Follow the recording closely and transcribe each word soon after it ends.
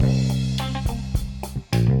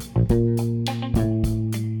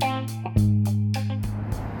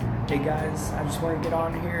guys. I just want to get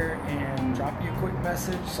on here and drop you a quick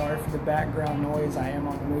message. Sorry for the background noise. I am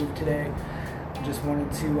on the move today. Just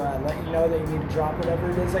wanted to let you know that you need to drop whatever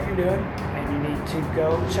it is that you're doing, and you need to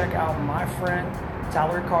go check out my friend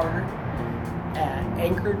Tyler Carter at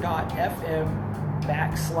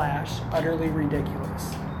anchor.fm/utterly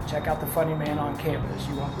ridiculous. Check out the funny man on campus.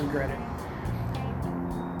 You won't regret it.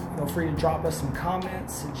 Feel free to drop us some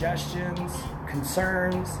comments, suggestions,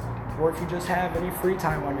 concerns, or if you just have any free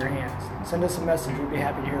time on your hands, send us a message. We'd be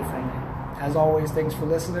happy to hear from you. As always, thanks for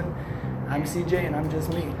listening. I'm CJ, and I'm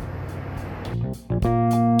just me.